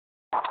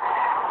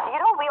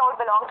we all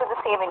belong to the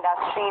same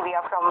industry. We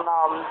are from,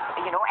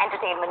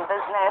 entertainment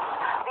business.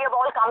 We have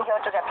all come here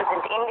to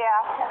represent India.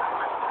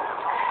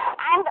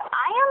 And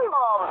I am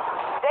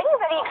very,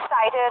 very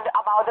excited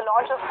about the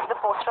launch of the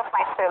poster of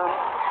my film.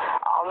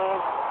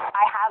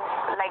 I have,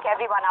 like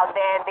everyone out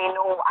there, they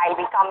know I'll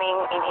be coming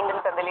in Indian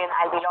Pavilion.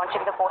 I'll be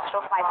launching the poster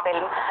of my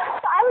film.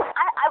 So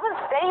I was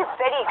very,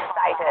 very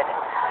excited.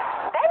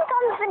 Then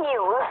comes the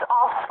news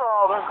of,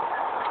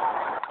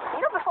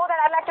 before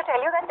that, I'd like to tell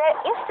you that there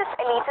is this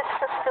elitist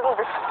system,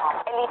 this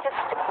elitist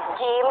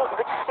game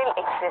which still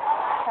exists.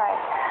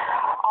 Right.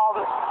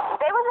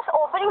 There was this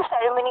opening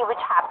ceremony which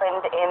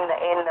happened in the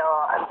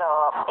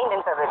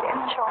Indian Pavilion.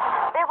 Sure.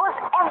 There was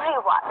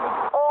everyone,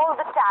 all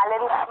the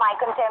talents, my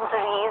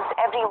contemporaries,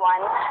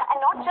 everyone, and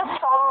not just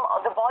from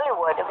the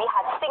Bollywood. We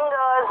had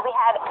singers, we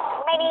had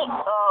many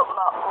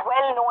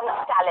well-known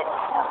talents.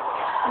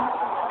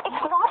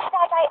 It's not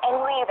that I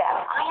envy them.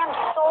 I am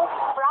so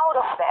proud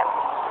of them.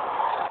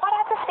 But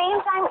at the same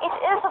time, it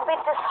is a bit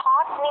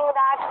disheartening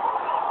that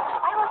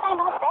why was I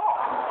not there?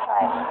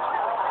 Right.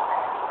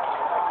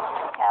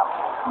 Yeah.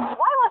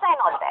 Why was I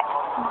not there?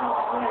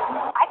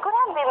 I could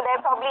have been there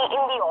probably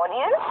in the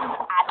audience,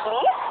 at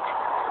least,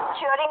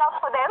 cheering up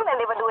for them when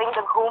they were doing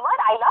the Ghumar.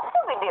 I loved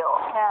the video.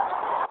 Yeah.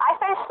 I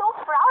felt so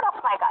proud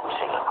of my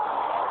country.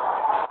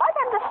 But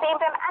at the same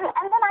time,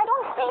 and then I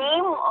don't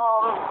blame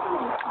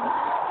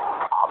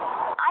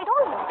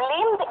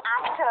the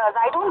actors,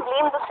 I don't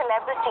blame the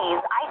celebrities.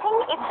 I think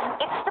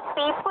it's the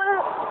people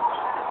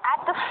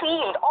at the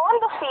field, on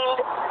the field,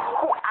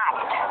 who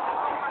act,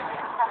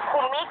 who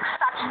make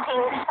such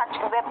things,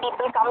 where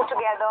people come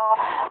together,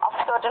 a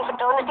certain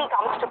fraternity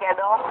comes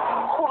together,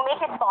 who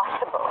make it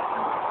possible.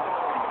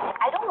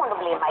 I don't want to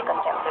blame my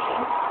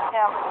contemporaries.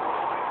 Yeah.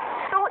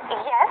 So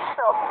yes,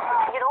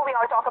 we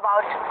all talk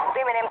about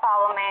women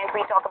empowerment,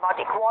 we talk about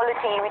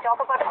equality, we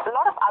talk about a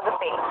lot of other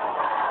things.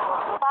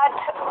 But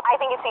I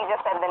think it's easier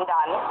said than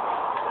done.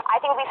 I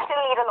think we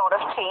still need a lot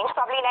of change.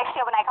 Probably next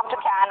year when I come to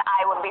Cannes,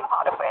 I would be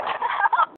part of it.